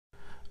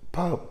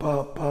Pop,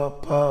 pop,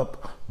 pop,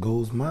 pop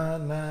goes my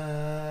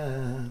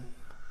nine.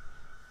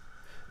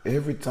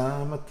 Every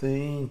time I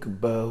think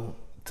about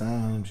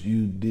times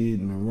you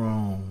did me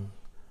wrong.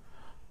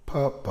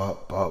 Pop,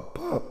 pop, pop,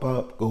 pop,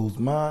 pop goes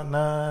my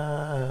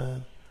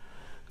nine.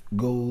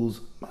 Goes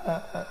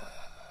my.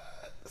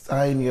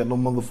 I ain't got no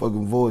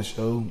motherfucking voice,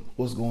 yo.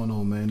 What's going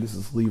on, man? This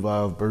is Levi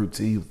of Burt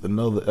T with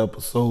another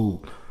episode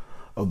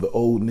of the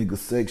Old Nigga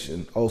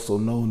Section, also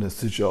known as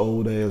Sit Your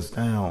Old Ass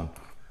Down.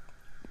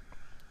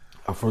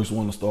 I first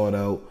want to start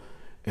out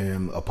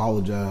and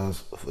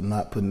apologize for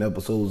not putting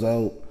episodes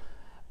out.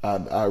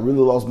 I really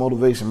lost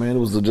motivation, man. It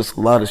was just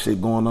a lot of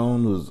shit going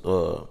on. It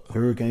was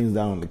hurricanes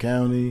down in the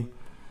county.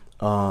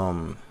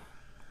 My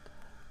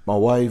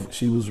wife,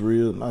 she was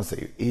real, not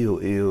say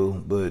ill,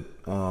 but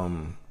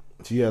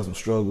she had some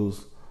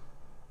struggles.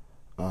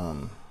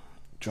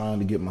 Trying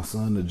to get my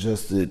son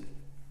adjusted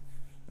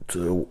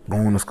to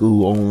going to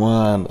school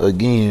online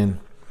again.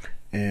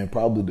 And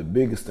probably the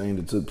biggest thing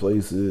that took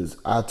place is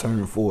I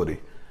turned 40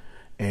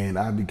 and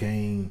I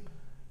became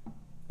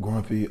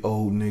grumpy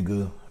old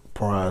nigga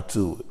prior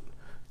to it.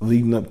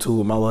 Leading up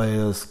to it, my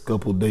last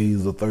couple of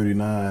days of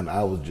 39,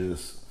 I was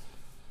just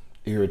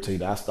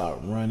irritated. I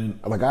started running.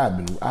 Like I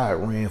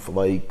had ran for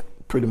like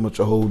pretty much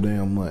a whole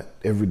damn month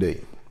every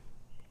day.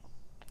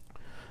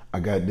 I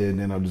got there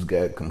and then I just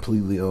got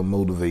completely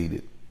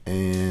unmotivated.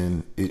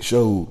 And it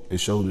showed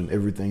in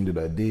everything that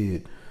I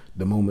did.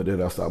 The moment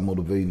that I stopped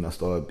motivating, I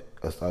started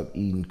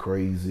eating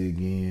crazy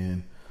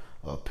again,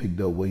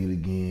 picked up weight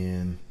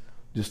again,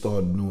 just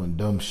started doing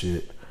dumb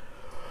shit.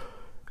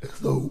 And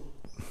so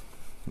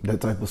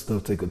that type of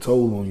stuff take a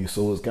toll on you.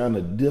 So it's kind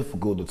of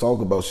difficult to talk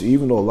about shit,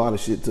 even though a lot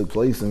of shit took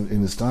place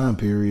in this time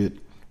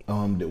period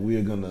that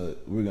we're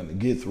gonna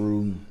get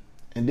through.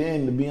 And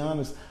then, to be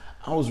honest,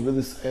 I was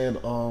really sad.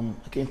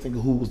 I can't think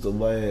of who was the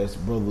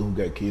last brother who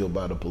got killed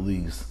by the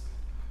police.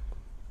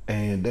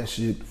 And that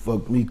shit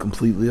fucked me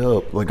completely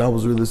up. Like, I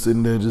was really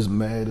sitting there just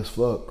mad as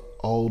fuck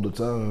all the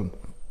time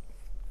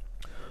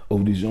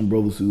over these young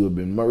brothers who had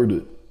been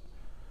murdered.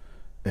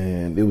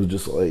 And it was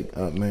just like,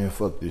 man,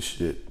 fuck this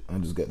shit. I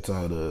just got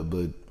tired of it.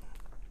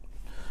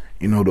 But,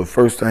 you know, the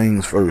first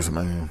things first,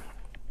 man.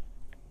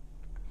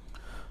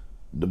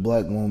 The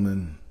black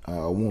woman,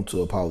 I want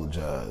to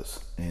apologize.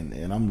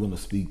 And I'm going to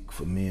speak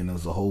for men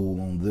as a whole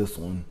on this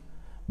one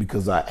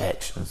because our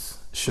actions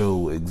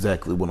show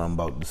exactly what I'm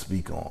about to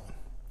speak on.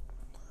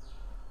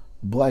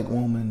 Black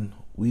woman,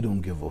 we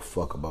don't give a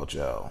fuck about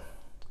y'all.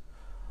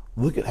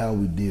 Look at how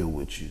we deal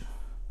with you.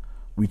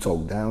 We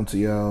talk down to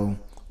y'all.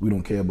 We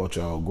don't care about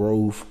y'all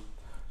growth.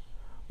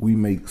 We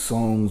make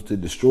songs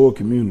that destroy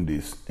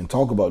communities and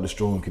talk about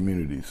destroying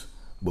communities.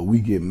 But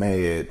we get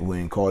mad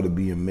when Cardi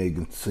B and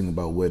Megan sing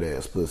about wet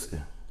ass pussy.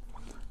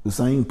 The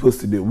same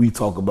pussy that we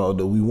talk about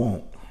that we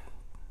want.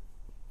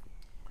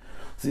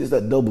 See, it's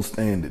that double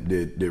standard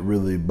that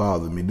really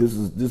bothered me. This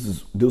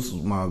is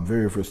my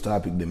very first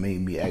topic that made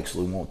me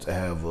actually want to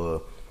have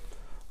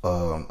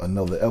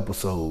another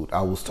episode.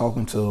 I was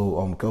talking to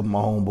a couple of my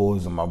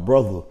homeboys and my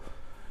brother,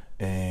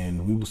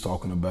 and we was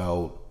talking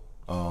about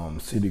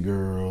City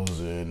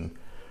Girls and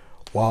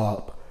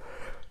WAP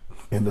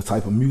and the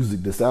type of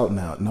music that's out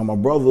now. Now my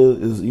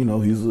brother is, you know,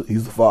 he's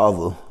a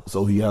father,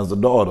 so he has a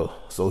daughter.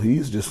 So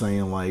he's just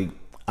saying like,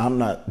 I'm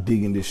not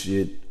digging this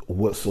shit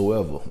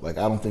whatsoever. Like,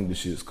 I don't think this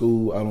shit's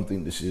cool. I don't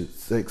think this shit's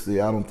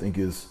sexy. I don't think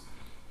it's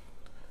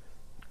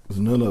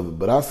none of it.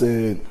 But I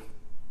said,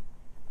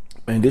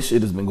 man, this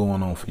shit has been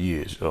going on for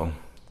years, yo.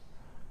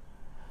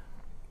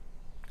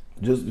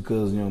 Just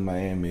because, you know,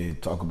 Miami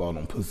talk about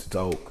on Pussy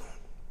Talk,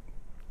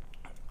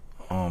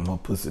 her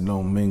pussy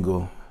don't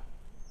mingle.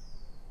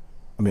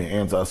 I mean,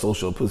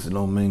 antisocial pussy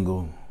don't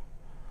mingle.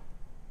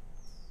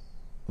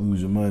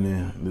 Lose your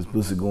money. This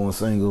pussy going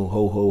single.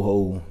 Ho, ho,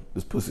 ho.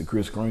 This pussy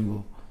Kris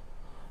Kringle.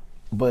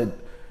 But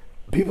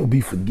people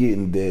be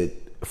forgetting that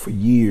for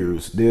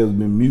years there's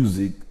been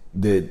music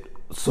that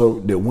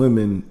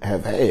women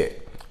have had.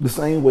 The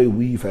same way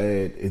we've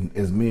had,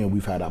 as men,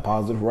 we've had our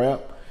positive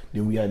rap.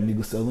 Then we had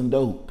niggas selling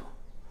dope.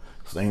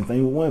 Same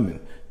thing with women.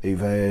 They've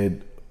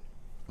had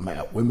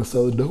women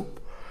selling dope.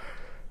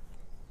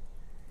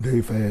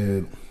 They've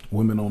had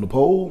women on the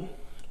pole,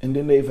 and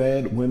then they've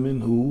had women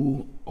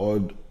who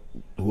are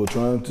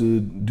trying to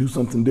do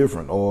something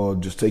different or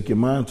just take your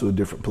mind to a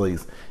different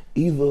place.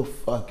 Either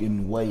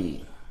fucking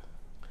way,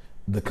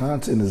 the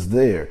content is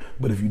there.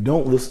 But if you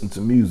don't listen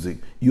to music,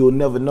 you'll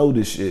never know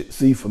this shit.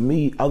 See, for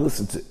me, I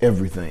listen to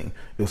everything.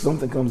 If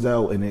something comes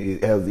out and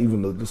it has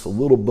even just a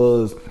little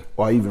buzz,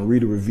 or I even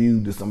read a review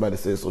that somebody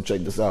says, so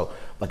check this out.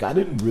 Like, I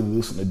didn't really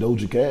listen to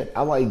Doja Cat.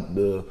 I like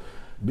the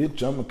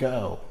bitch, I'm a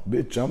cow.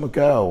 Bitch, I'm a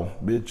cow.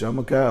 Bitch, I'm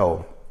a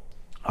cow.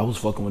 I was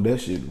fucking with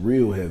that shit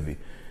real heavy.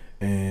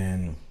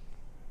 And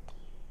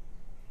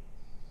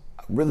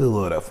I really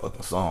love that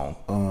fucking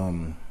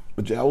song.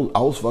 But yeah, I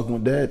was fucking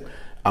with that.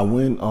 I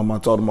went, I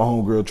talked to my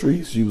homegirl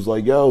Treese. She was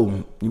like,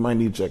 yo, you might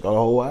need to check out the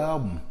whole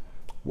album.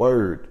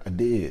 Word, I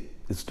did.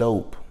 It's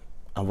dope.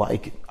 I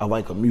like it. I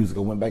like her music.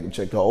 I went back and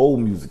checked her old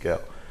music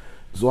out.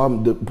 So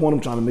the point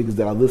I'm trying to make is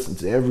that I listen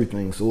to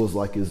everything. So it's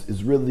like,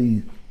 it's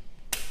really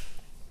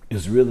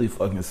it's really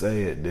fucking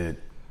sad that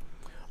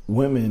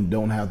women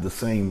don't have the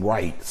same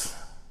rights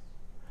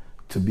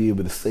to be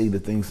able to say the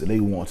things that they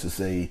want to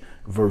say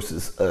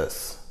versus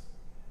us.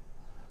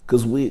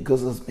 Cause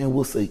us men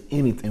will say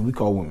anything. We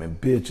call women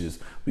bitches.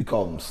 We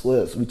call them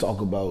sluts. We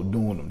talk about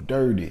doing them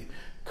dirty,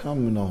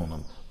 coming on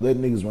them,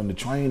 letting niggas run the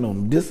train on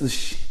them. This is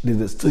shit that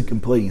has taken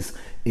place,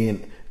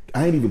 and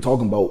I ain't even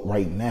talking about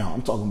right now.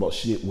 I'm talking about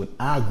shit when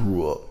I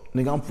grew up.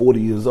 Nigga, I'm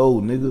 40 years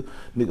old.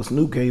 Nigga,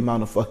 Snoop came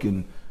out in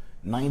fucking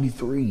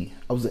 93.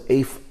 I was in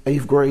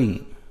eighth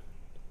grade.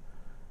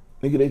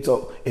 Nigga, they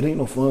talk. It ain't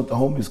no fun if the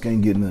homies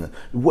can't get none.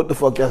 What the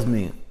fuck that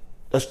mean?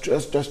 That's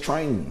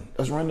training.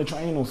 That's running the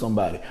train on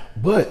somebody.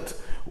 But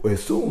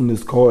as soon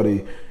as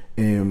Cardi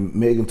and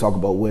Megan talk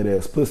about wet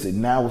ass pussy,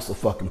 now it's a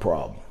fucking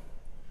problem.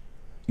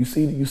 You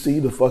see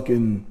the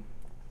fucking.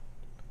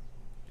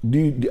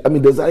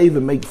 Does that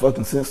even make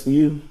fucking sense to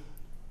you?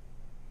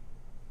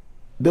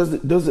 Does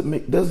it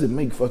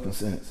make fucking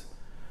sense?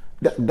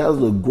 That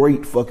was a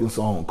great fucking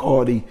song.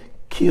 Cardi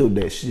killed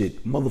that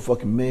shit.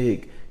 Motherfucking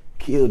Meg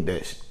killed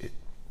that shit.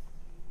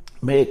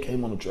 Meg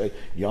came on the track,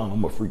 y'all know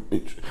I'm a freak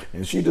bitch.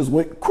 And she just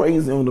went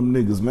crazy on them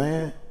niggas,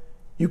 man.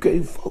 You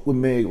can't fuck with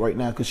Meg right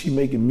now because she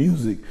making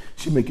music.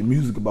 She making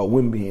music about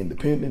women being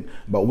independent,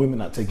 about women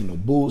not taking no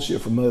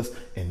bullshit from us,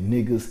 and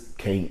niggas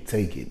can't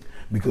take it.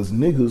 Because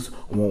niggas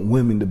want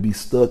women to be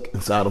stuck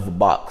inside of a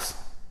box.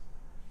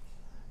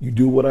 You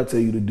do what I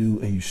tell you to do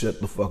and you shut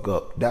the fuck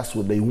up. That's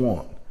what they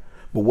want.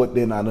 But what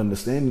they're not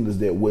understanding is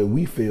that where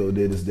we failed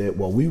at is that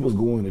while we was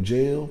going to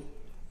jail,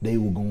 they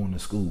were going to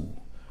school.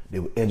 They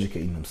were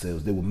educating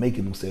themselves. They were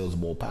making themselves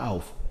more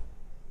powerful.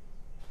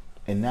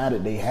 And now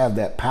that they have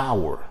that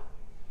power,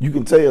 you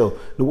can tell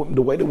the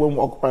way they women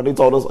walk around, they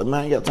told us, man,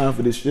 I ain't got time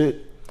for this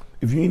shit.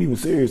 If you ain't even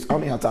serious, I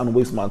don't have time to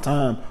waste my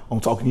time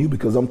on talking to you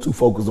because I'm too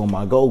focused on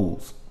my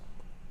goals.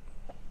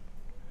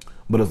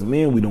 But as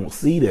men, we don't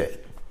see that.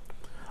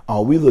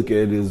 All we look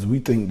at is we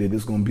think that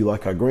it's going to be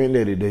like our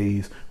granddaddy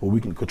days where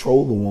we can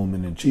control the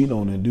woman and cheat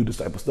on her and do this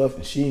type of stuff,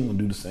 and she ain't going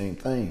to do the same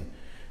thing.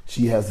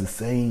 She has the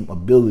same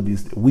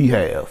abilities that we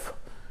have,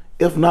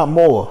 if not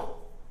more.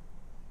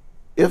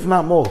 If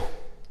not more.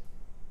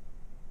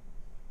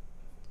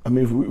 I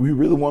mean, if we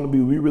really want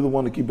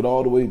to keep it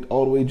all the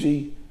way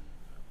G.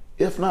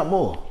 If not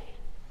more,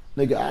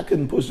 nigga, I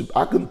couldn't push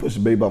a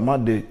baby out my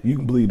dick. You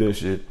can believe that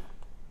shit,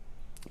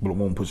 but I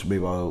won't push a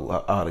baby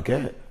out of a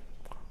cat.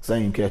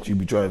 Same cat you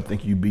be trying to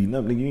think you beating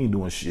up, nigga. You ain't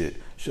doing shit.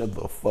 Shut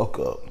the fuck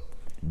up,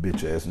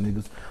 bitch ass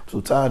niggas. I'm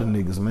so tired of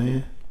niggas,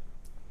 man.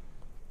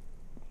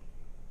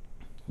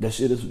 That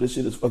shit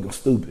is fucking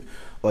stupid.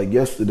 Like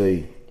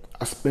yesterday,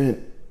 I spent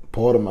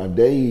part of my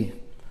day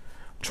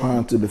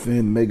trying to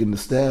defend Megan Thee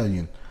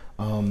Stallion.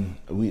 I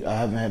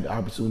haven't had the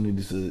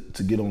opportunity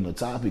to get on the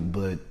topic,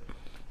 but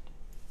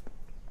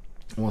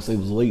I want to say it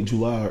was late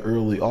July or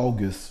early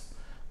August.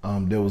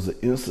 There was an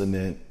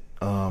incident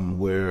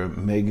where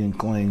Megan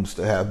claims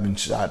to have been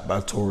shot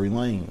by Tory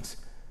Lanez.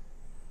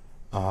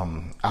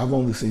 I've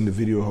only seen the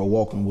video of her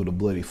walking with a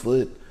bloody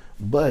foot,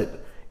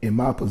 but in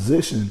my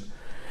position,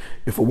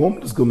 if a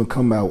woman is going to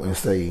come out and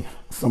say,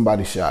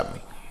 somebody shot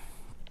me,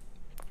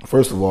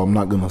 first of all, I'm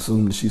not going to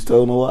assume that she's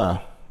telling a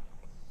lie.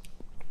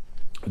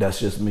 That's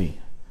just me.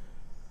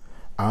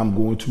 I'm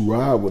going to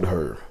ride with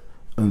her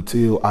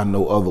until I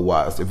know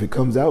otherwise. If it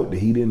comes out that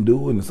he didn't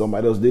do it and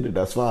somebody else did it,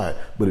 that's fine.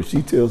 But if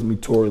she tells me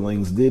Tory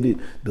Lanez did it,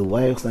 the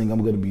last thing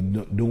I'm going to be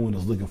doing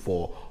is looking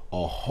for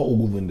a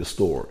hole in the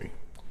story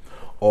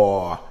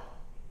or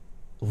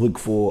look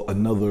for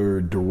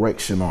another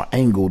direction or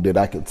angle that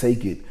I could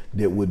take it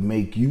that would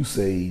make you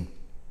say,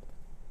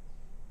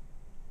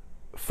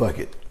 fuck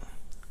it.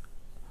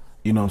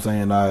 You know what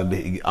I'm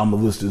saying? I'm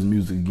going to listen to his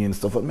music again and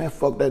stuff like, man,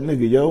 fuck that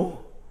nigga, yo.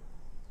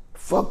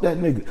 Fuck that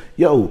nigga.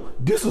 Yo,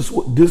 this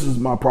is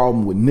my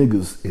problem with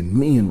niggas and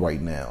men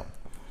right now,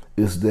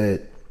 is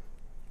that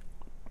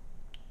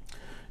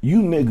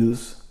you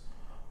niggas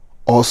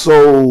are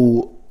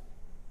so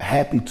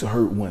happy to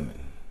hurt women.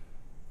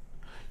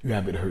 You're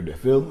happy to hurt their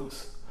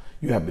feelings.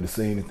 You're happy to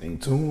say anything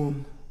to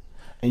them.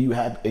 And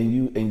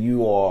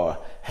you are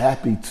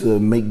happy to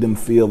make them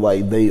feel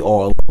like they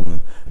are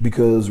alone.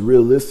 Because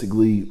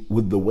realistically,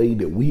 with the way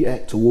that we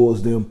act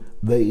towards them,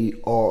 they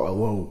are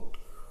alone.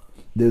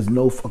 There's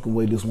no fucking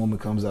way this woman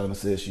comes out and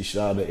says she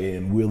shot her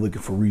and we're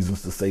looking for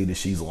reasons to say that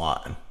she's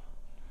lying.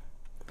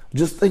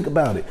 Just think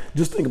about it.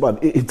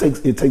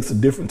 It takes a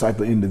different type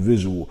of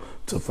individual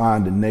to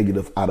find the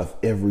negative out of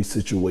every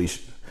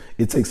situation.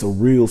 It takes a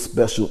real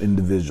special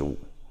individual.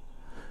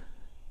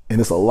 And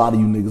it's a lot of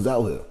you niggas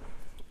out here.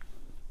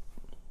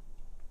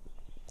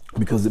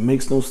 Because it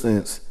makes no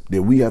sense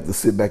that we have to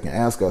sit back and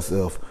ask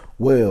ourselves,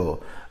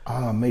 well,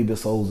 maybe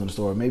it's holes in the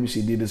story. Maybe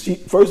she did this.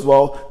 First of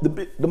all,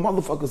 the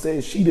motherfucker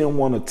said she didn't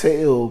want to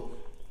tell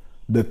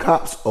the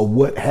cops of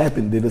what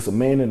happened, that it's a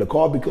man in the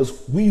car,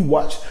 because we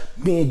watch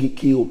men get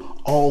killed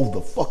all the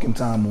fucking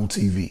time on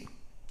TV.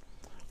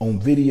 On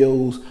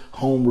videos,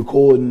 home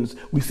recordings,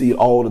 we see it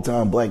all the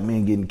time, black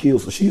men getting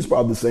killed. So she's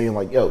probably saying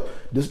like, yo,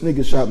 this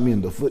nigga shot me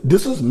in the foot.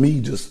 This is me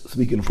just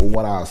speaking from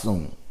what I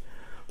assume.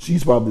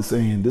 She's probably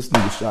saying, this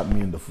nigga shot me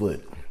in the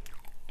foot.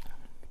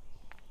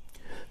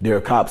 There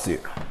are cops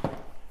here.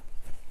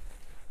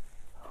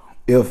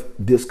 If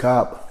this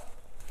cop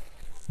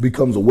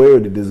becomes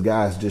aware that this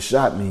guy's just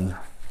shot me,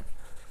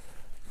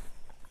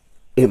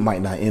 it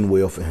might not end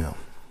well for him.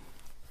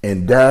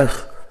 And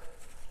that's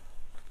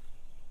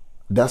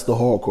the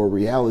hardcore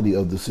reality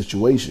of the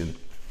situation.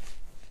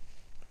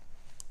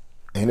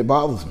 And it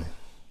bothers me.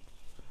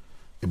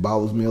 It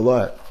bothers me a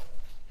lot.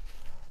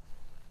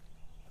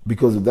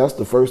 Because if that's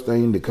the first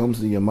thing that comes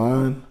to your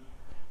mind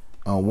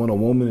when a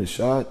woman is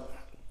shot,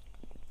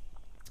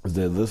 is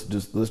that let's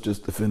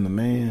just defend the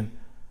man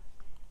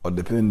or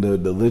defend the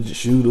alleged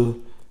shooter,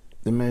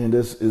 then man,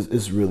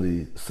 it's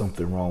really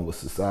something wrong with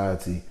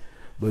society.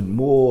 But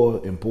more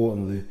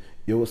importantly,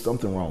 it was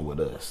something wrong with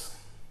us.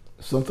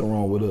 Something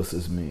wrong with us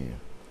as men.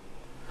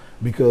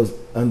 Because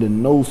under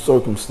no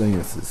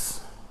circumstances,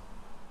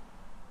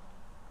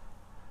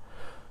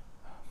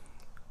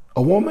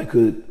 a woman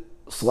could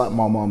slap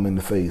my mom in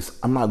the face.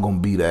 I'm not gonna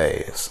beat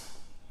her ass.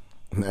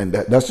 And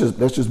that's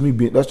just me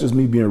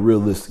being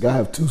realistic. I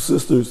have two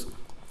sisters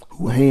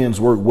whose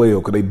hands work well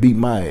because they beat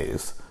my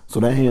ass. So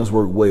their hands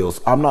work well.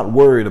 So I'm not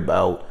worried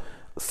about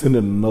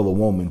sending another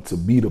woman to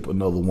beat up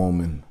another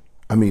woman.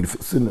 I mean,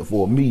 sending it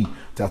for me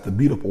to have to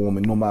beat up a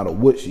woman no matter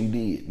what she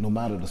did, no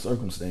matter the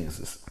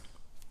circumstances.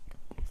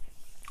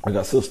 I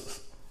got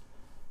sisters.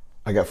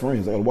 I got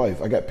friends. I got a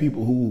wife. I got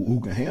people who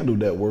can handle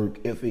that work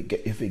if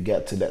it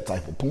got to that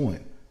type of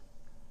point.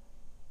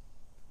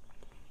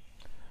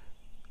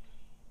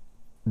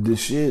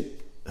 This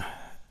shit,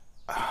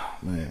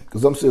 man,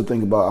 because I'm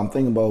thinking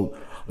about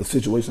the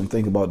situation,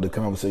 thinking about the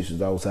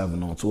conversations I was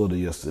having on Twitter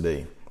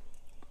yesterday.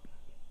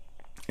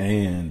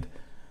 And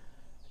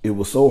it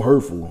was so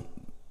hurtful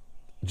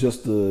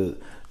just to,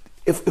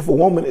 if a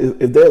woman,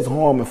 if there's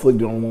harm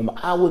inflicted on a woman,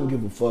 I wouldn't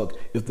give a fuck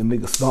if the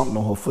nigga stomped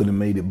on her foot and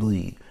made it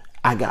bleed.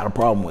 I got a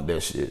problem with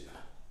that shit.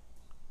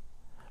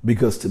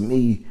 Because to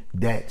me,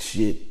 that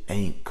shit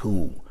ain't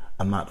cool.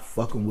 I'm not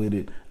fucking with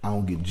it. I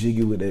don't get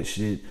jiggy with that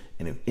shit.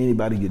 And if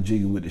anybody get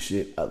jiggy with the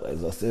shit,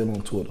 as I said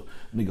on Twitter,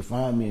 nigga,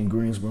 find me in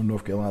Greensboro,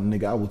 North Carolina,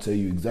 nigga, I will tell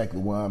you exactly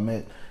where I'm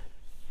at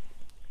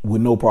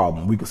with no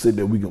problem. We can sit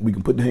there, we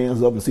can put the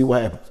hands up and see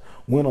what happens.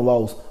 Win or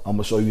loss, I'm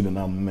gonna show you that I'm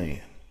a man.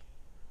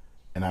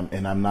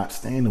 And I'm not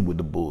standing with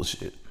the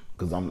bullshit.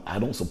 Because I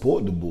don't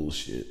support the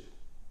bullshit.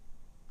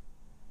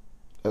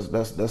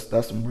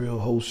 That's some real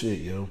whole shit,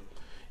 yo.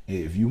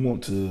 If you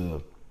want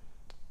to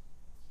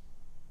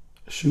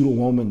shoot a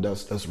woman,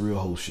 that's real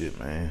whole shit,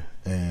 man.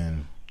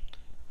 And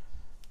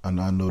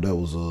I know that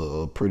was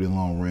a pretty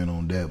long rant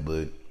on that,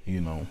 but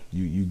you know,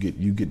 you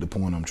get the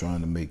point I'm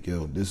trying to make,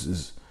 yo.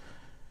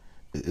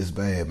 It's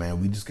bad, man.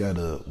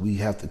 We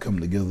have to come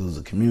together as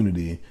a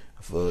community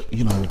for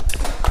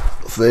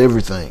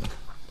everything.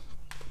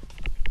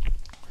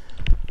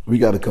 We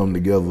got to come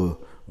together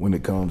when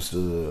it comes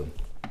to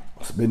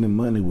spending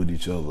money with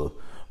each other.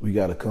 We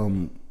got to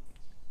come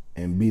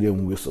and be there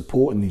when we're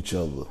supporting each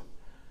other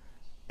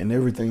and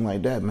everything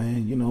like that,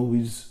 man. You know,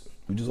 we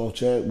just all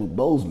chat with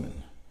Bozeman.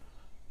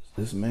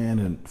 This man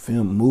and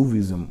film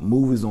movies and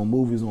movies on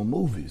movies on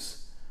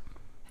movies.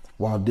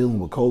 While dealing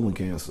with colon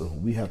cancer,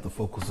 we have to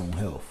focus on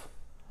health.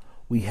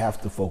 We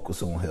have to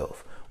focus on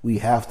health. We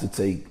have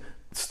to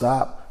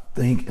stop,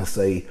 think, and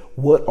say,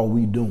 what are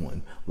we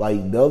doing?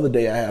 Like the other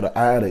day, I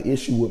had an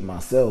issue with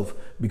myself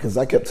because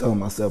I kept telling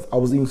myself, I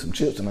was eating some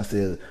chips and I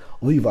said,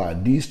 Levi,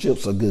 these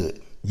chips are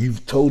good.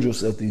 You've told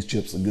yourself these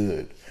chips are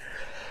good.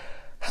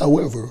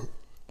 However,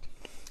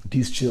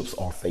 these chips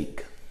are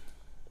fake.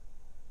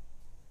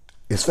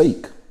 It's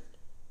fake.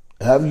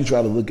 However you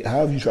try to look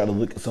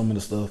at some of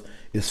the stuff,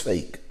 it's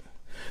fake.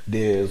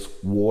 There's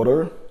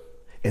water,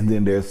 and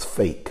then there's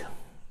fake.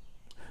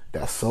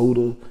 That's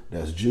soda,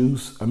 that's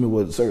juice. I mean,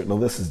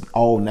 unless it's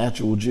all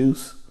natural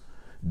juice.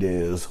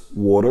 There's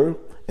water,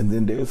 and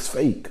then there's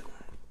fake.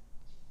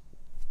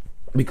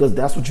 Because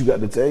that's what you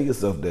got to tell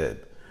yourself, that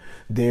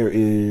there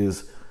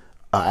is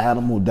an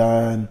animal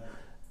dying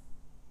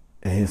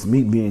and his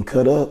meat being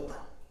cut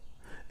up,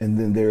 and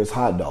then there's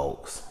hot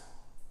dogs.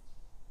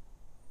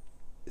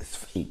 It's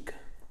fake.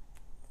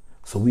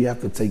 So we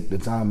have to take the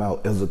time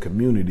out as a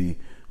community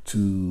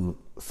to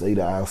say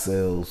to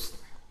ourselves,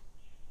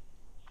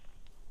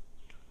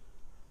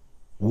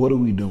 what are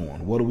we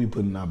doing? What are we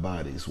putting in our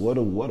bodies?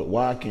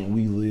 Why can't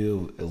we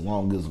live as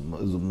long as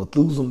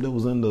Methuselah that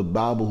was in the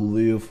Bible who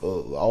lived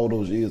for all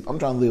those years? I'm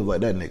trying to live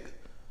like that nigga.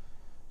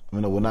 I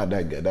mean, well, not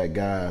that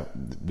guy,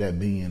 that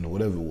being, or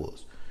whatever it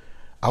was.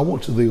 I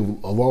want to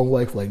live a long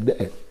life like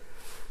that.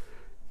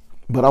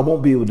 But I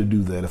won't be able to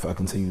do that if I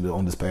continue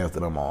on this path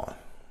that I'm on.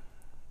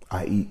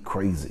 I eat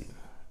crazy.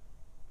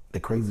 The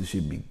crazy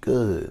should be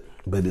good,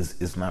 but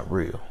it's not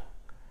real.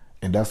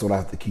 And that's what I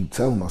have to keep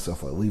telling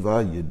myself. Like,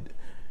 Levi,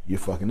 you're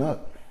fucking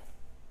up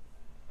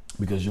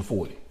because you're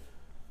 40.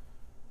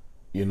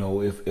 You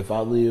know, if I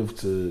live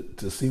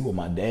to see what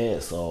my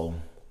dad saw,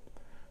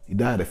 he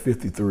died at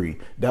 53.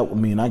 That would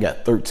mean I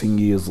got 13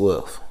 years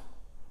left.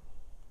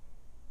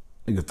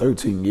 Nigga,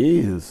 13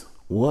 years?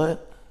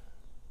 What?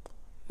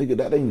 Nigga,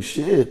 that ain't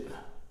shit.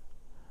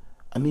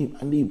 I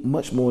need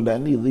much more than that. I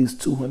need at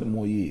least 200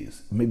 more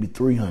years, maybe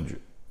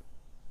 300,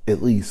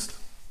 at least.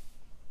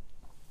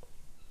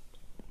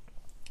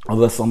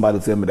 Unless somebody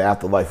tell me the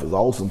afterlife is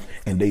awesome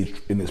and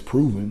it's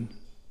proven.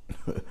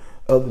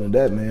 Other than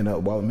that, man,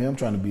 I'm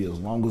trying to be as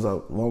long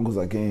as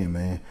I can,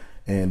 man.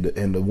 And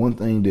the one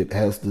thing that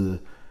has to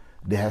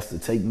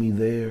take me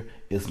there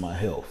is my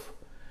health.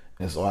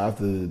 And so I have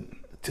to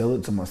tell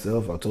it to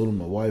myself. I told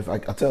my wife. I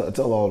tell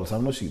her all the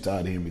time. I know she's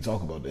tired of hearing me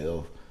talk about the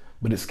health,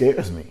 but it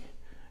scares me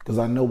because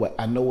I know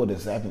what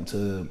has happened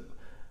to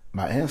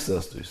my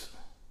ancestors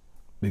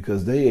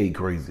because they ate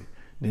crazy.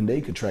 Then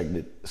they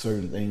contracted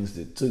certain things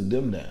that took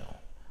them down.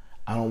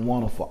 I don't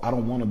want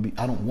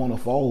to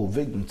fall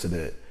victim to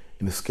that.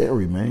 And it's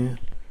scary, man.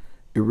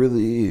 It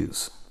really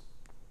is.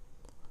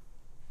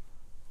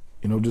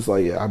 You know, just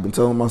like I've been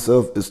telling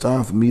myself, it's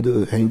time for me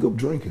to hang up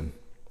drinking.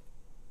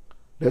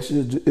 That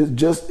shit it's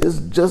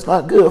just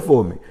not good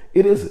for me.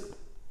 It isn't.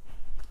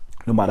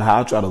 No matter how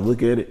I try to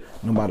look at it,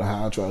 no matter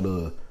how I try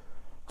to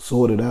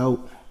sort it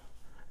out,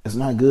 it's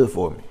not good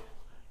for me.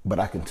 But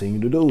I continue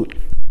to do it.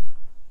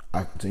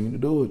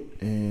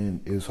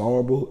 And it's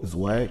horrible, it's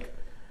whack,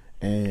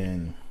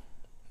 and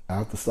I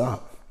have to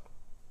stop.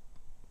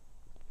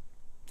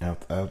 I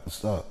have to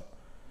stop.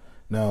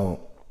 Now,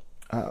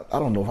 I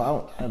don't know if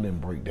I didn't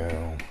break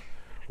down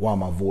why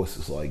my voice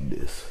is like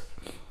this.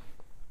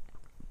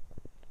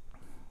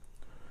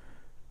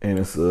 And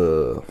it's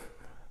a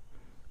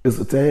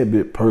tad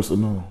bit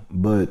personal,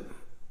 but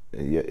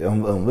yeah,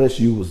 unless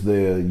you was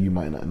there, you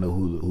might not know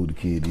who the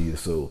kid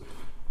is. So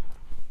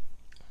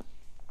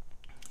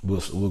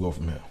we'll go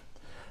from here.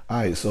 All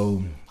right.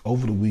 So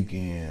over the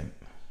weekend,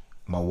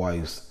 my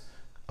wife's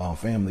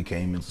family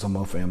came in. Some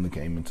of her family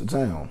came into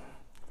town.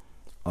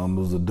 It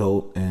was an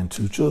adult and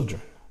 2 children.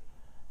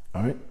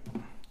 All right.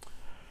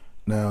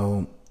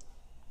 Now,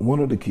 one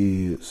of the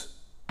kids,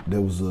 there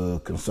was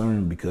a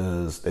concern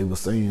because they were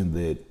saying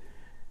that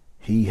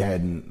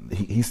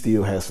he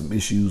still has some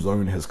issues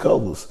learning his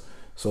colors.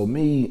 So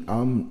me, I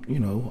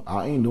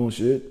ain't doing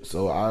shit.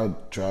 So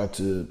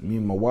me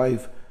and my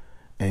wife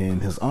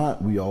and his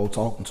aunt, we all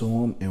talking to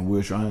him and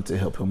we're trying to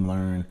help him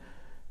learn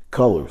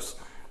colors.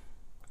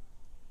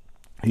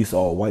 He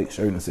saw a white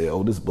shirt and said,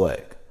 "Oh, this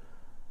black."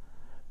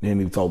 Then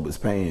he told his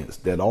pants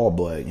that all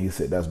black. He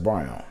said, "That's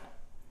brown."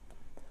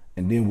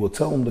 And then we'll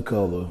tell him the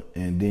color,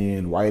 and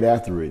then right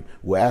after it,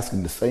 we'll ask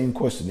him the same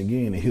question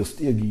again, and he'll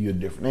still give you a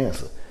different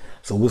answer.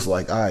 So it's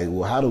like, all right,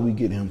 well, how do we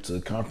get him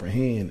to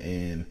comprehend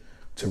and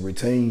to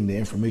retain the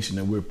information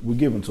that we're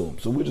giving to him?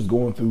 So we're just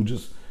going through,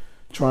 just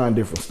trying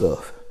different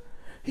stuff.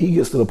 He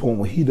gets to the point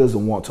where he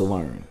doesn't want to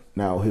learn.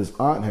 Now, his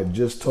aunt had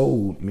just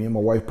told me and my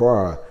wife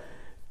prior,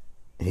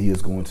 he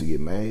is going to get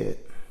mad.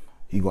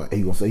 He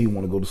gonna say he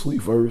want to go to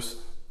sleep first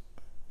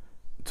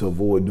to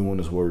avoid doing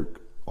his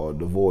work or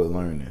to avoid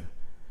learning.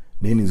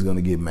 Then he's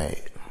gonna get mad.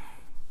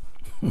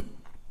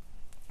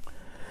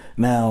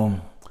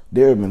 Now,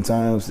 there have been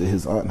times that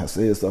his aunt has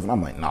said stuff, and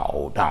I'm like,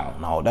 no,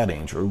 that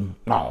ain't true.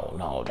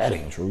 No, that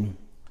ain't true.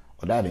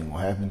 Or that ain't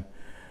gonna happen.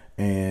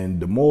 And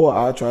the more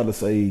I try to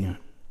say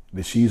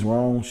that she's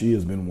wrong, she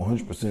has been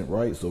 100%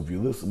 right. So if you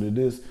listen to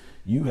this,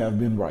 you have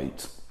been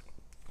right.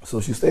 So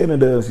she's standing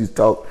there and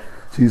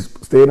she's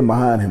standing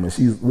behind him and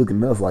she's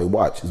looking at us like,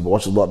 watch is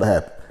about to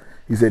happen.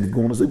 He said, he's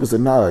going to sleep. I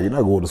said, nah, you're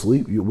not going to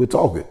sleep. We're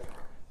talking.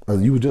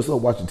 You were just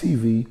up watching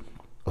TV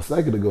a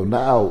second ago.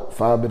 Now,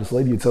 5 minutes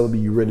later, you're telling me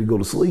you're ready to go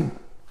to sleep.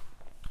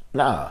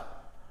 Nah,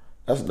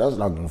 that's not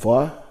gonna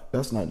fly.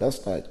 That's not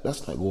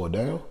going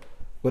down.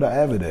 But I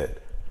have it at.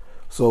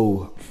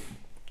 So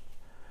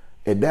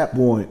at that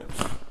point,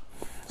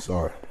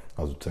 sorry,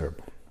 I was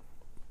terrible.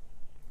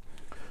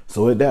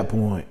 So at that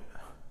point,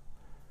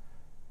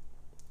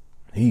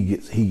 he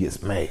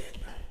gets mad.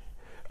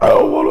 I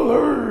don't want to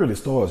learn. He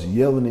starts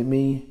yelling at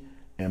me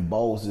and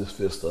balls his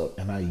fist up,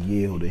 and I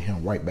yelled at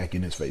him right back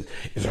in his face.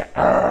 He's like,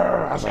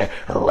 I said,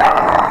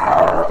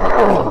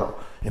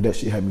 and that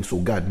shit had me so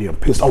goddamn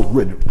pissed. I was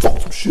ready to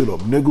fuck some shit up,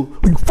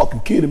 nigga. Are you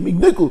fucking kidding me,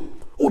 nigga?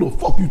 Who the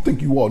fuck you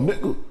think you are,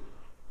 nigga?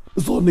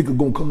 This little nigga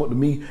gonna come up to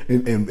me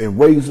and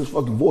raise his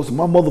fucking voice in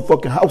my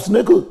motherfucking house,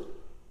 nigga?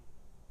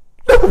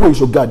 Never raise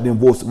your goddamn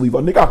voice to leave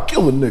out, nigga. I'll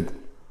kill a nigga.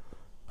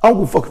 I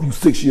don't give a fuck if you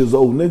 6 years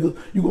old, nigga.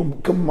 You gonna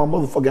come in my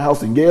motherfucking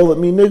house and yell at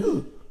me,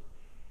 nigga?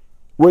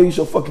 Raise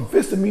your fucking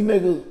fist at me,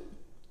 nigga?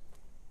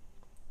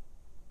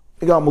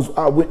 Nigga,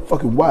 I went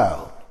fucking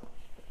wild.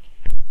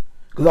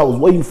 Because I was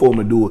waiting for him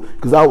to do it.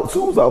 Because as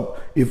soon as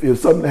if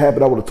something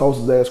happened, I would have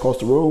tossed his ass across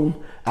the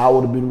room. I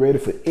would have been ready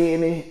for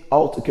any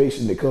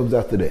altercation that comes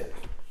after that.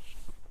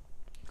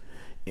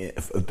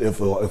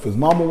 If his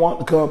mama want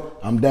to come,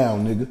 I'm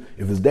down, nigga.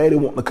 If his daddy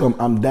want to come,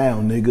 I'm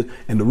down, nigga.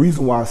 And the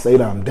reason why I say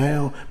that I'm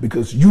down,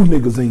 because you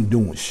niggas ain't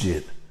doing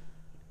shit.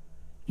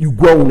 You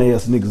grown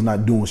ass niggas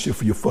not doing shit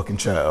for your fucking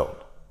child.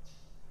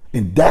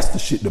 And that's the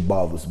shit that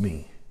bothers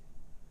me.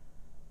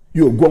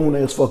 You're a grown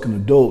ass fucking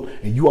adult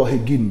and you out here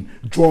getting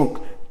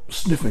drunk,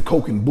 sniffing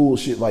coke and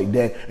bullshit like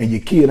that, and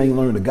your kid ain't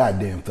learned a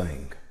goddamn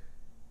thing.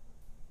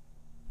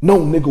 No,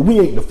 nigga, we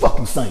ain't the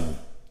fucking same.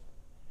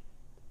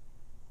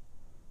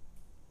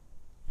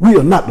 We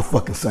are not the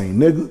fucking same,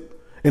 nigga.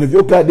 And if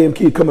your goddamn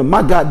kid come in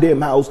my goddamn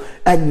house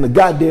acting a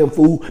goddamn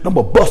fool, I'm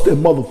gonna bust their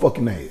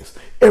motherfucking ass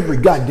every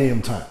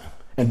goddamn time.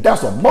 And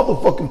that's a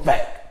motherfucking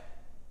fact.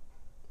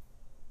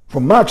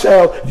 From my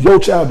child, your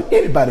child, to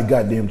anybody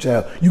goddamn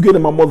child, you get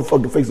in my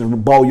motherfucking face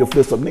and ball your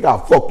fist up, nigga,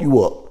 I'll fuck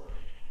you up.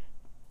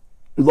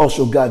 You lost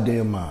your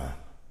goddamn mind.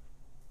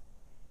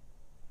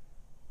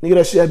 Nigga,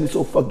 that shit had me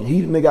so fucking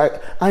heated,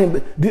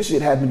 nigga. This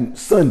shit happened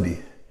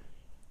Sunday.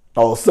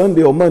 Or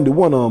Sunday or Monday,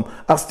 one of them,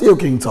 I still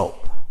can't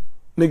talk.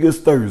 Nigga, it's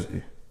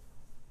Thursday.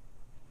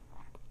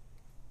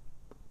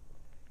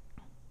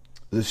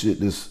 This shit,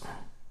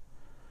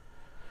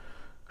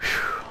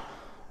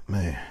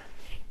 man.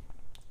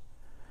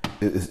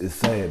 It's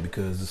sad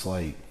because it's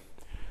like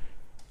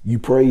you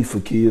pray for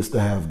kids to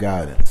have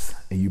guidance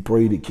and you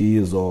pray that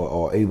kids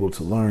are able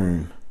to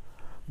learn.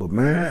 But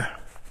man,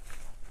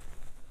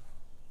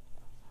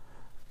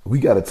 we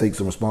got to take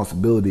some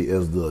responsibility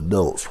as the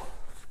adults.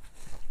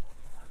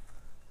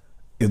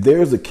 If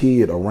there's a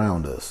kid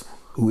around us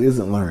who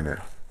isn't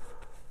learning,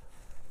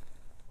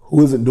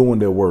 who isn't doing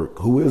their work,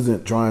 who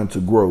isn't trying to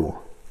grow,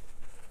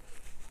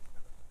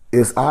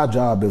 it's our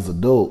job as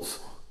adults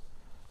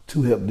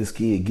to help this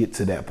kid get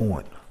to that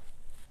point.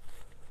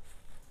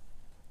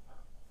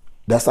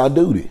 That's our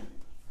duty.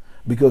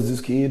 Because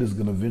this kid is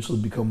going to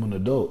eventually become an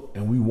adult,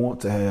 and we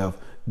want to have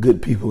good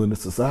people in the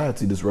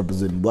society that's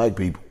representing black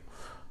people.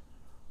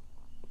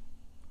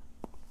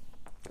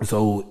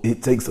 So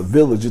it takes a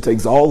village. It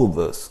takes all of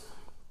us.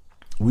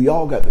 We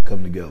all got to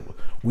come together.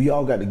 We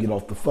all got to get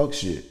off the fuck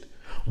shit.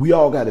 We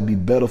all got to be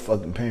better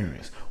fucking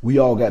parents. We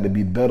all got to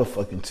be better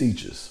fucking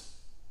teachers.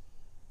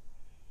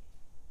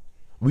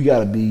 We got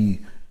to be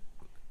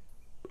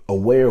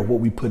aware of what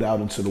we put out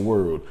into the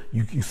world.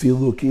 You see a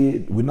little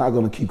kid, we're not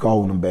going to keep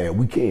calling them bad.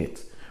 We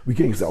can't. We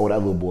can't say, oh, that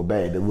little boy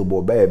bad, that little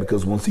boy bad.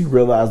 Because once he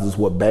realizes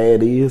what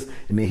bad is,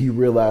 and then he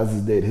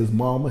realizes that his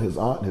mama, his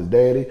aunt, his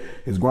daddy,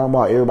 his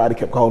grandma, everybody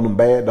kept calling him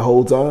bad the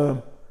whole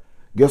time,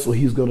 guess what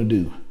he's going to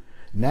do?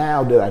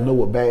 Now that I know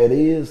what bad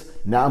is,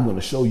 now I'm going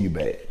to show you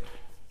bad.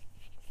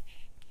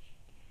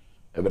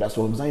 But that's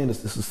what I'm saying.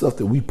 It's the stuff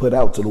that we put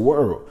out to the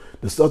world.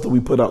 The stuff that we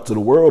put out to the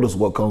world is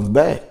what comes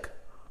back.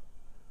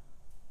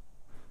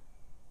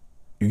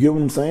 You get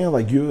what I'm saying?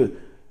 Like I'm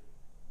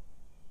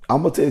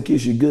going to tell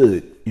kids you're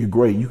good, you're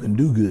great, you can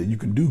do good, you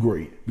can do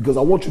great. Because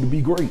I want you to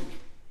be great.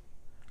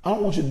 I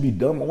don't want you to be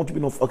dumb. I want you to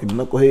be no fucking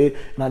knucklehead.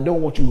 And I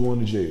don't want you going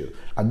to jail.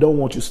 I don't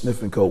want you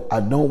sniffing coke. I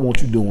don't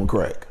want you doing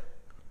crack.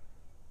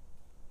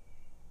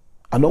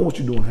 I don't want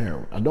you doing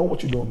heroin. I don't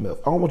want you doing meth.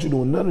 I don't want you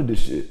doing none of this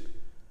shit.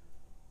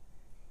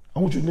 I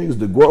want you niggas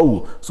to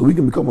grow so we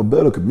can become a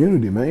better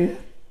community, man.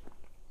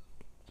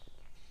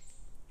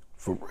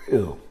 For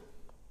real.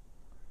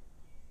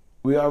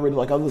 We already,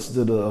 like, I listened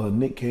to the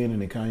Nick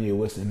Cannon and Kanye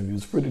West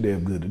interviews. Pretty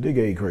damn good. The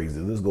nigga ain't crazy.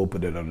 Let's go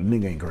put that on. The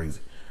nigga ain't crazy.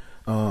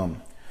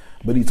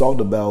 But he talked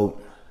about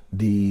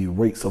the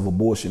rates of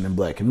abortion in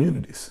black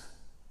communities.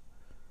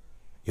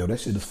 Yo,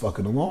 that shit is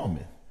fucking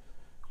alarming.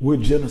 We're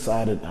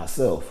genociding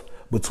ourselves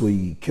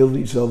between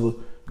killing each other,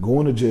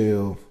 going to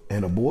jail,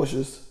 and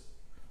abortions.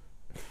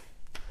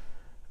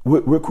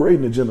 We're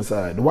creating a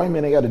genocide. The white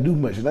man ain't got to do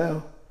much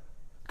now,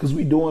 cause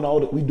we doing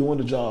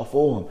the job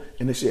for them,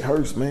 and this shit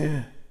hurts,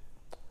 man.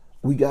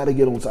 We got to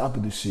get on top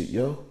of this shit,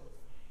 yo.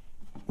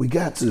 We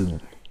got to.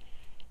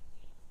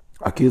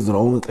 Our kids are the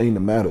only thing that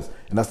matters,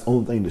 and that's the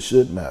only thing that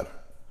should matter.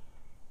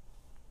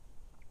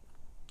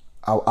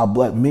 Our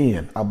black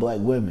men, our black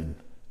women,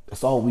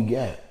 that's all we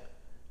got.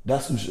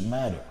 That's who should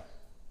matter.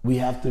 We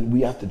have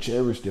to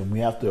cherish them. We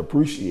have to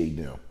appreciate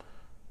them.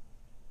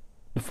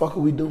 The fuck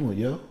are we doing,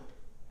 yo?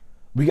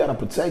 We gotta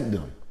protect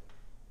them.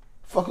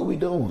 The fuck are we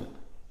doing?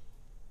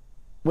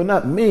 We're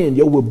not men,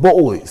 yo. We're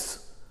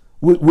boys.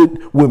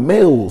 We're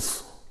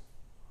males.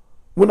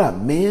 We're not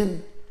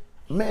men.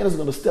 Man is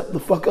gonna step the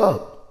fuck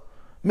up.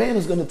 Man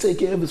is gonna take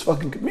care of his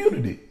fucking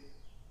community.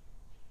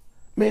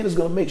 Man is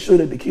gonna make sure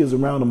that the kids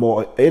around him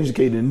are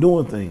educated and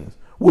doing things.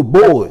 We're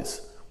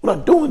boys. We're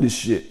not doing this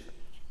shit.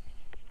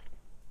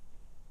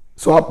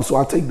 So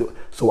I take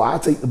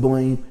the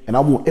blame, and I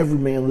want every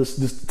man just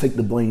to take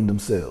the blame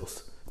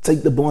themselves.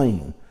 Take the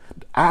blame.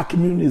 Our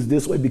community is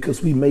this way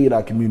because we made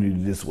our community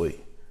this way.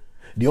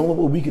 The only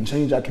way we can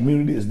change our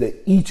community is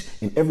that each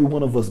and every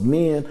one of us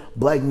men,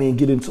 black men,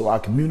 get into our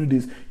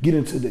communities, get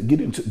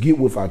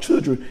with our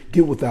children,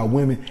 get with our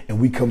women, and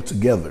we come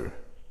together.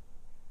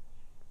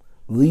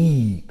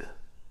 Lead.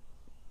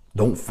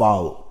 Don't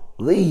follow.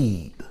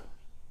 Lead.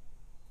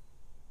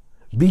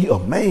 Be a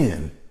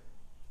man.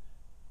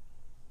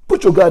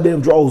 Put your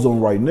goddamn drawers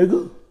on right,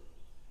 nigga.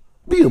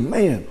 Be a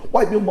man.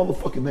 Wipe your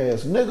motherfucking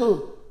ass,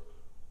 nigga.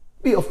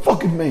 Be a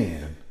fucking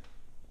man.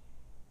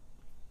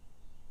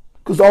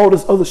 Cause all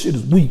this other shit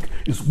is weak.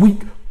 It's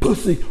weak,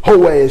 pussy,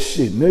 hoe ass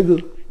shit,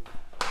 nigga.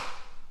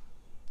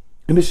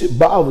 And this shit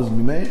bothers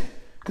me, man.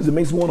 Cause it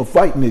makes me want to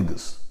fight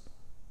niggas.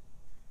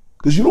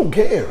 Cause you don't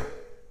care.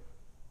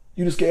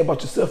 You just care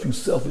about yourself, you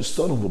selfish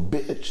son of a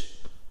bitch.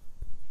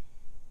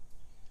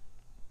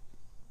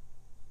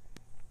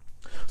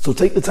 So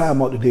take the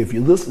time out today. If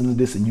you're listening to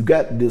this and you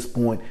got to this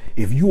point,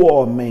 if you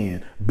are a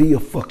man, be a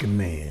fucking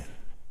man.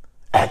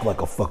 Act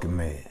like a fucking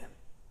man.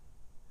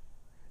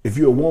 If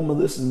you're a woman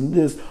listening to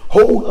this,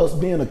 hold us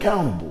being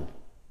accountable.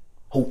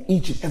 Hold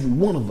each and every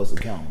one of us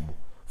accountable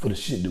for the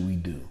shit that we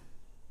do.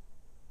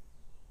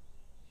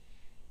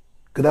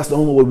 Because that's the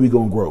only way we're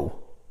going to grow.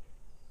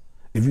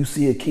 If you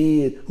see a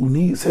kid who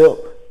needs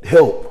help,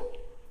 help.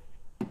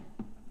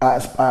 I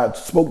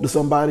spoke to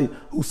somebody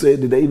who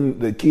said that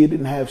the kid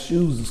didn't have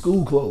shoes and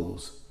school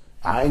clothes.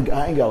 I ain't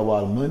got a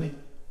lot of money,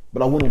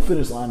 but I went on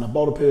Finish Line and I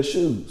bought a pair of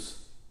shoes.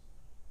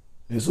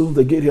 And as soon as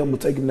they get here, I'm going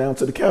to take them down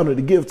to the counter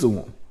to give to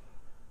them.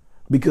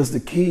 Because the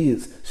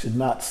kids should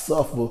not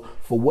suffer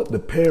for what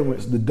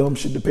the dumb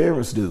shit the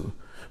parents do.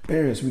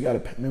 Parents, we gotta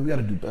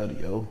do better,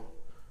 yo.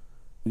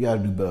 We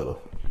gotta do better.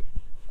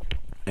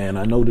 And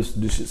I know this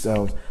shit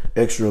sounds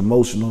extra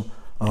emotional.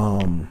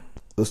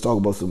 Let's talk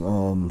about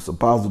some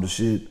positive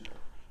shit.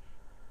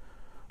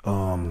 Two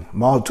of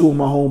my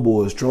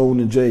homeboys,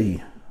 Trone and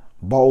Jay,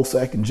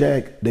 Ballsack and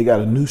Jack, they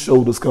got a new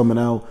show that's coming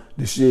out.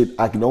 This shit,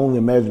 I can only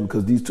imagine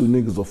because these two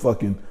niggas are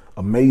fucking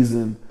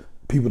amazing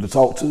people to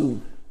talk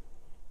to.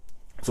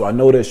 So I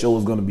know that show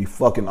is gonna be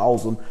fucking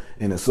awesome.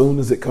 And as soon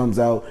as it comes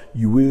out,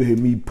 you will hear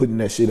me putting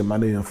that shit in my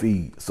damn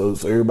feed. So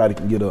everybody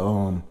can get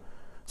so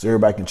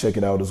everybody can check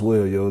it out as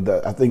well, yo.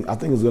 I think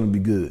it's gonna be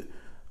good.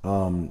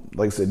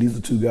 Like I said, these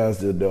are two guys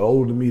that are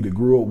older than me, that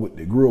grew up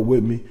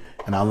with me,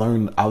 and I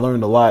learned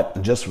a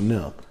lot just from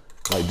them.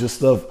 Like just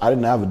stuff I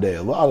didn't have a dad.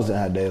 A lot of us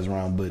didn't have dads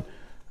around, but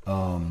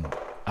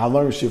I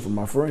learned shit from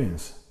my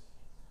friends.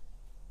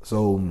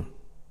 So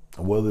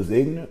whether it's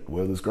ignorant,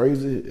 whether it's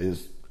crazy,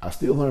 I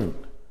still learn.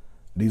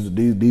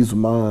 These were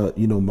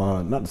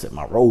my, not to say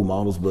my role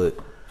models, but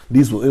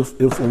these were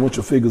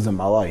influential figures in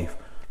my life.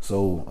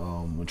 So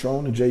when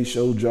Trone and Jay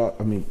show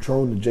drop,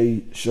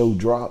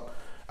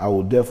 I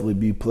will definitely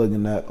be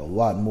plugging that a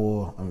lot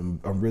more.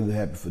 I'm really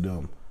happy for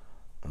them.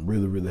 I'm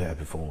really, really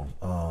happy for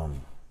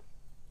them.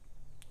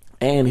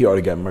 And he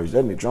already got merch.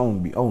 That nigga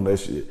Trone be on that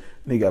shit.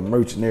 And he got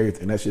merch and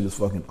everything. That shit is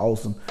fucking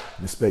awesome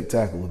and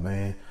spectacular,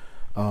 man.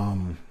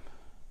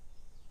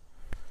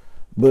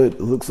 But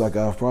it looks like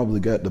I've probably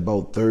got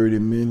about 30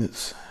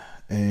 minutes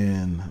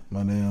and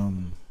my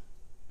damn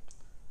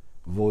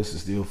voice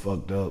is still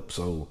fucked up.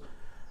 So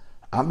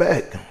I'm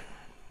back.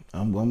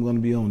 I'm going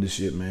to be on this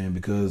shit, man,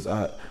 because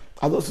I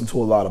listen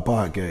to a lot of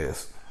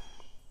podcasts.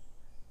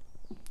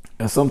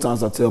 And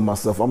sometimes I tell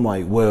myself, I'm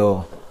like,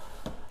 well,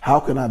 how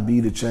can I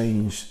be the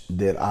change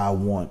that I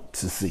want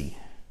to see?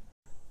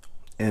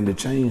 And the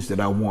change that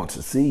I want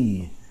to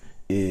see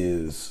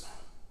is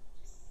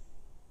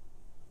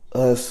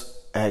us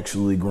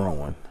actually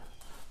growing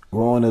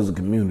as a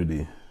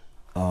community,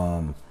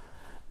 and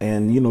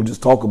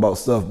just talk about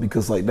stuff,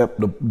 because like that,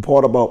 the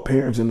part about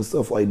parenting and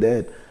stuff like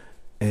that,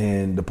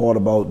 and the part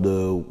about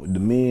the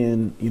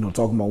men,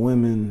 talking about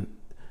women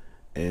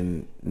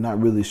and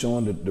not really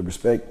showing the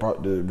respect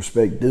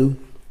due.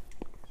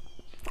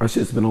 That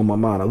shit's been on my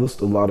mind. I listen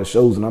to a lot of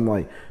shows and I'm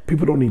like,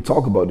 people don't even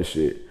talk about this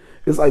shit.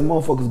 It's like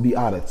motherfuckers be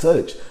out of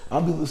touch.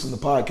 I'll be listening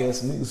to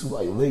podcasts and niggas who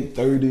like late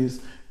 30s,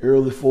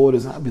 early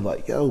 40s, and I'd be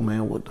like, yo,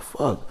 man, what the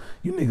fuck?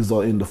 You niggas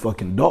are in the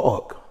fucking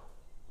dark.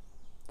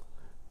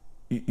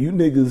 You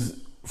niggas,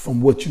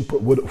 from what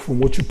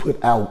you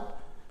put out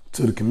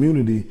to the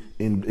community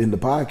in the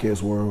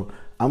podcast world,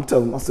 I'm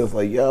telling myself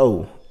like,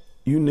 yo,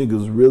 you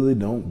niggas really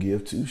don't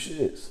give two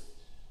shits.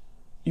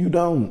 You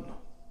don't.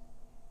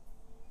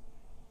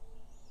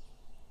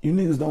 You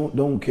niggas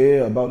don't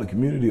care about the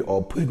community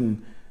or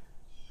putting.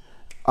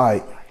 All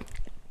right,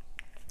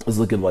 let's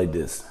look at it like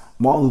this.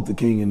 Martin Luther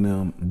King and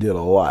them did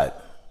a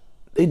lot.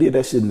 They did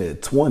that shit in their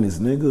 20s,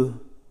 nigga.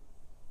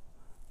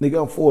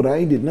 Nigga, I'm 40. I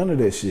ain't did none of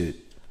that shit.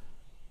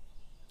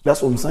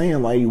 That's what I'm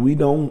saying. Like, we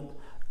don't,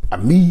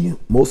 me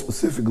most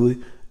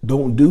specifically,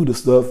 don't do the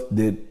stuff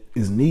that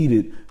is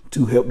needed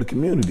to help the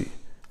community,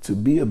 to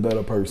be a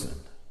better person,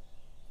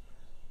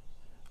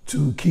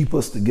 to keep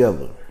us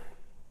together.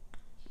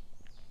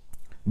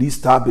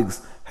 These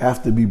topics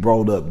have to be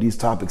brought up. These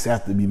topics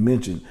have to be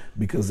mentioned,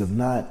 because if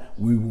not,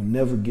 we will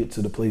never get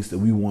to the place that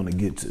we want to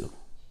get to.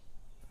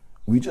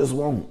 We just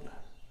won't.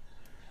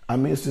 I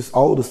mean, it's just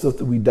all the stuff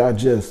that we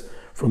digest,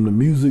 from the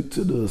music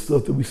to the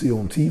stuff that we see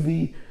on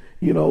TV.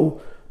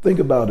 Think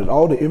about it.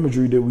 All the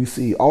imagery that we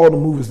see, all the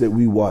movies that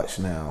we watch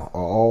now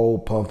are all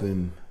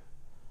pumping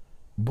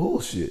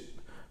bullshit.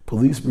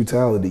 Police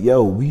brutality.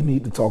 Yo, we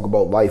need to talk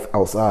about life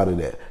outside of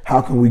that.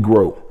 How can we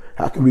grow?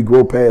 How can we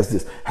grow past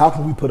this? How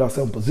can we put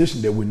ourselves in a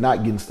position that we're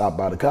not getting stopped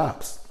by the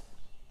cops?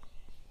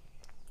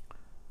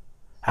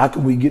 How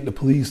can we get the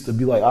police to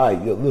be like, all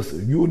right, yo,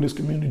 listen, if you're in this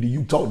community,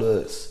 you talk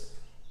to us.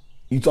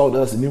 You talk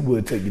to us and then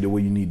we'll take you to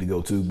where you need to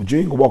go to. But you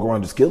ain't gonna walk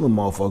around just killing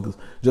motherfuckers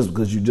just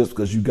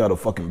because you got a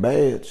fucking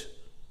badge.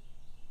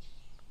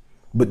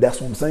 But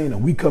that's what I'm saying. If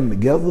we come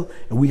together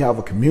and we have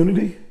a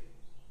community,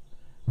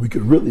 we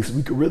could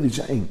really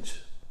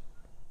change.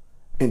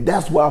 And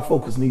that's where our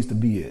focus needs to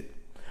be at.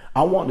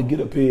 I want to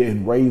get up here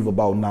and rave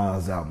about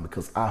Nas' album,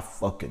 because I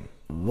fucking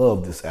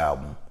love this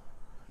album.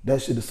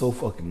 That shit is so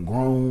fucking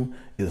grown.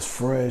 It's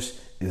fresh.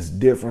 It's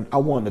different. I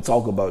wanted to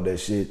talk about that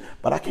shit,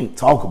 but I can't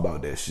talk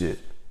about that shit.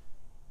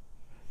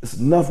 It's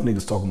enough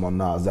niggas talking about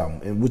Nas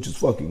album, and which is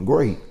fucking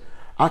great.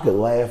 I could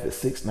laugh at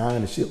 6ix9ine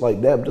and shit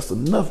like that, but there's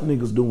enough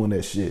niggas doing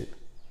that shit.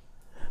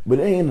 But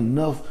there ain't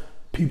enough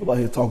people out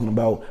here talking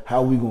about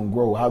how we gonna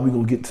grow, how we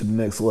gonna get to the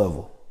next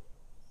level.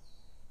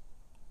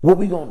 What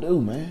we gonna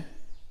do, man?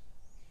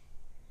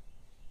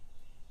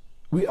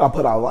 We gotta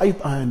put our life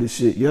behind this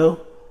shit, yo.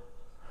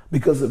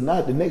 Because if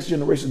not, the next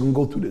generation is gonna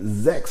go through the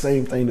exact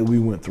same thing that we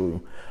went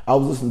through. I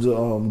was listening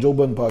to Joe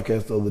Budden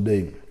podcast the other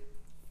day,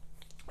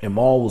 and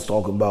Maul was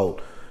talking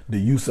about the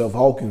Yusuf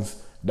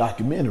Hawkins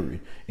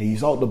documentary, and he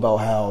talked about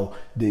how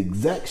the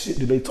exact shit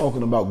that they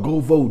talking about, go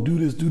vote, do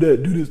this, do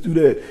that, do this, do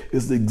that,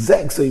 is the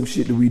exact same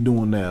shit that we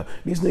doing now.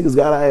 These niggas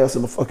got our ass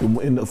in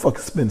the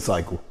fucking spin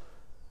cycle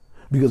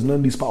because none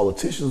of these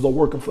politicians are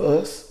working for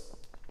us.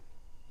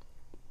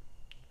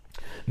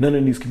 None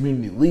of these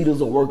community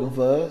leaders are working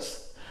for us.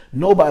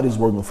 Nobody's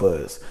working for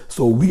us.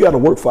 So we got to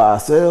work for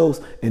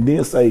ourselves and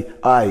then say,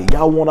 all right,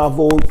 y'all want our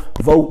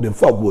vote, then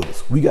fuck with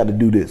us. We got to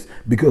do this.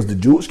 Because the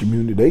Jewish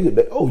community,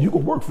 they oh, you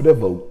can work for their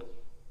vote.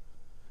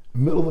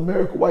 Middle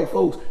America white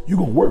folks, you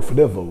going to work for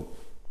their vote.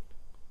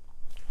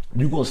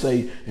 You going to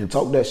say and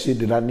talk that shit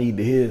that I need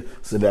to hear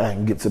so that I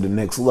can get to the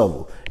next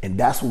level. And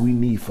that's what we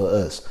need for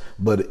us.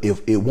 But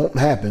if it won't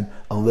happen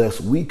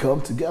unless we come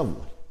together.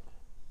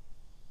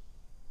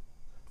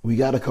 We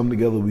got to come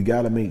together. We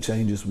got to make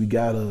changes. We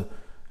got to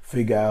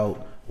figure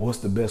out what's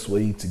the best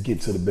way to get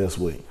to the best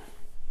way.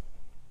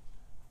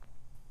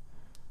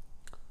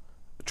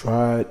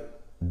 Try it,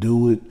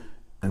 do it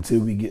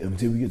until we get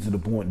to the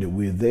point that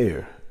we're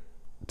there,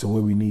 to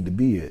where we need to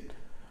be at.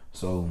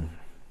 So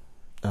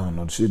I don't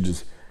know.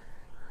 This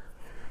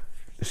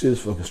shit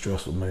is fucking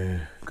stressful,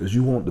 man. Because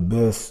you want the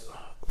best.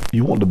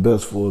 You want the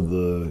best for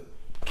the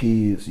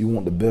kids. You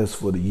want the best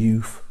for the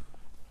youth,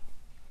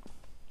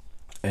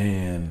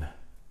 and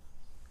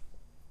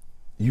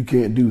you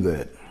can't do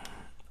that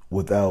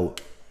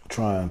without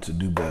trying to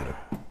do better.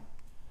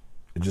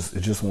 It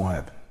just won't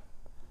happen.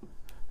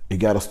 It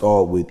got to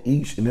start with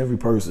each and every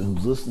person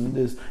who's listening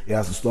to this. It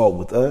has to start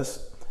with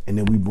us, and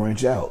then we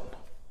branch out.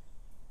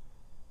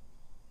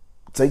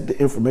 Take the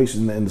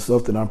information and the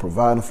stuff that I'm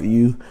providing for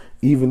you,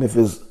 even if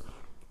it's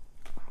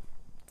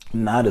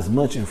not as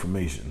much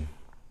information.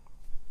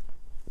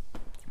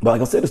 But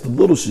like I said, it's the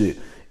little shit.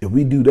 If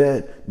we do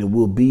that, then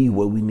we'll be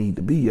where we need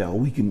to be, y'all.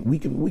 We can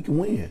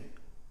win.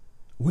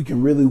 We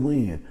can really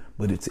win,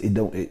 but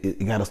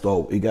it gotta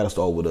start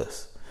with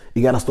us.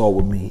 It gotta start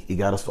with me. It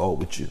gotta start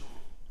with you.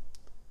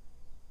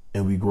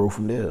 And we grow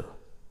from there.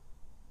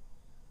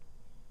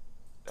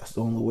 That's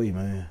the only way,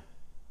 man.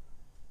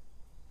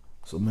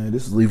 So man,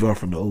 this is Levi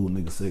from the old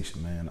nigga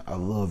section, man. I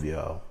love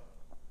y'all.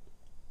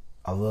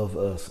 I love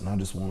us, and I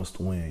just want us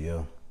to win,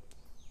 yo.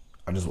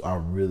 I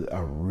really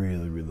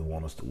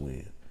want us to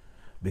win.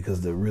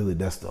 Because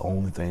that's the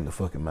only thing that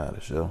fucking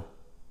matters, yo.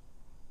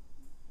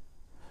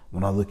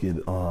 When I look at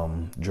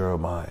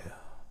Jeremiah,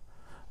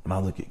 when I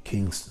look at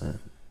Kingston,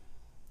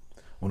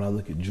 when I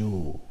look at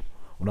Jewel,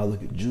 when I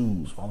look at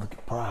Jews, when I look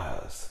at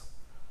Prize,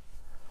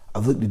 I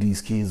looked at these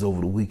kids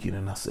over the weekend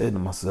and I said to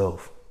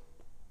myself,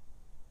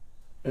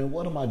 man,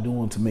 what am I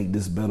doing to make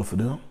this better for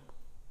them?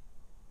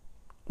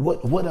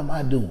 What am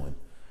I doing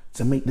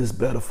to make this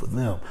better for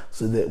them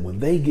so that when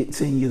they get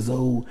 10 years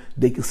old,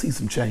 they can see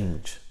some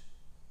change?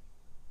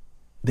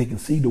 They can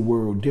see the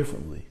world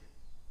differently.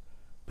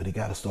 But it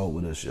got to start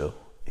with us, yo.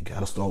 It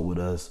got to start with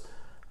us.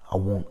 I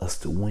want us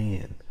to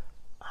win.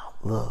 I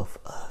love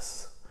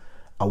us.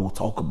 I will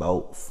talk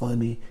about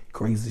funny,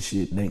 crazy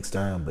shit next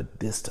time, but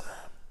this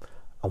time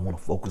I want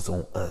to focus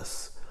on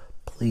us.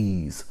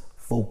 Please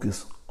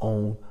focus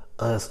on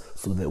us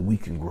so that we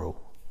can grow.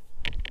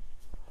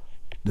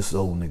 This is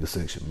old nigga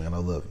section, man. I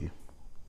love you.